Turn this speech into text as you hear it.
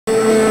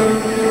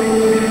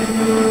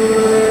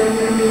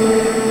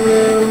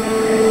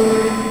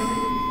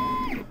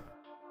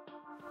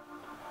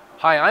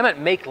Hi, I'm at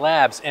Make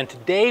Labs, and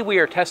today we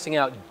are testing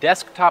out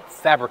desktop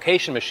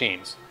fabrication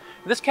machines.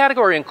 This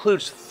category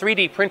includes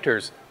 3D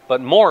printers,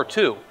 but more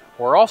too.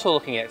 We're also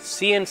looking at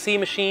CNC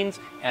machines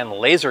and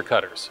laser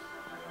cutters.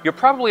 You're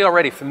probably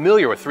already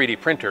familiar with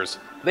 3D printers.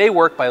 They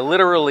work by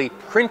literally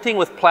printing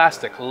with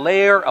plastic,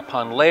 layer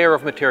upon layer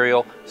of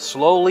material,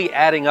 slowly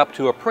adding up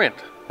to a print,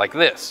 like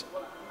this,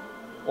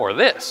 or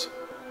this.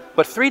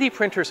 But 3D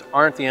printers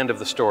aren't the end of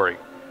the story.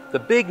 The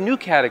big new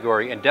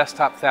category in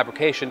desktop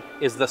fabrication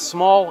is the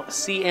small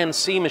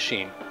CNC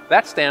machine.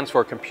 That stands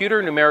for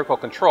Computer Numerical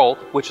Control,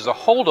 which is a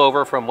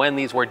holdover from when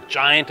these were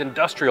giant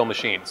industrial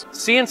machines.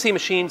 CNC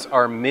machines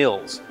are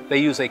mills. They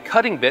use a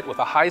cutting bit with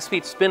a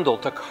high-speed spindle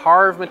to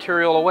carve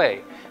material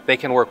away. They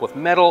can work with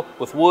metal,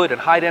 with wood, and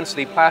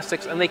high-density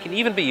plastics, and they can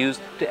even be used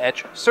to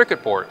etch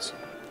circuit boards.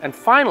 And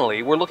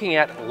finally, we're looking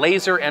at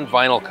laser and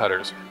vinyl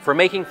cutters for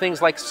making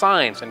things like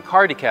signs and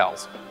car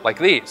decals, like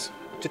these.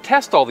 To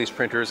test all these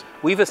printers,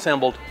 we've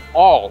assembled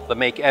all the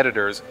Make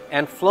editors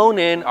and flown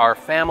in our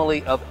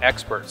family of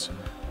experts.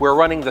 We're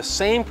running the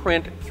same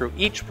print through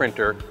each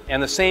printer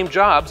and the same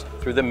jobs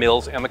through the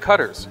mills and the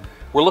cutters.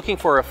 We're looking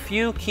for a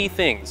few key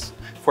things: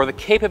 for the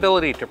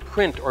capability to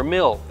print or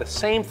mill the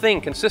same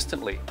thing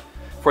consistently,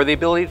 for the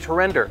ability to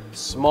render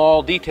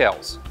small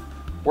details.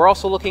 We're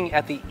also looking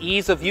at the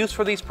ease of use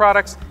for these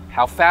products,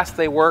 how fast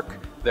they work,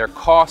 their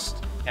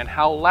cost, and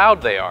how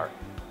loud they are.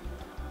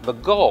 The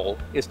goal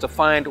is to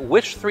find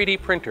which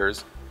 3D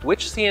printers,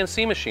 which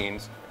CNC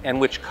machines, and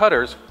which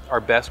cutters are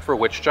best for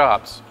which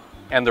jobs.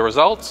 And the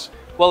results?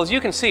 Well, as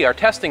you can see, our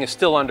testing is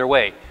still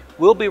underway.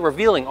 We'll be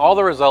revealing all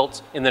the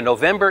results in the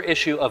November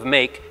issue of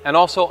Make and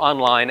also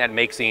online at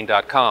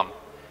makezine.com.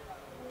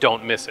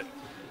 Don't miss it.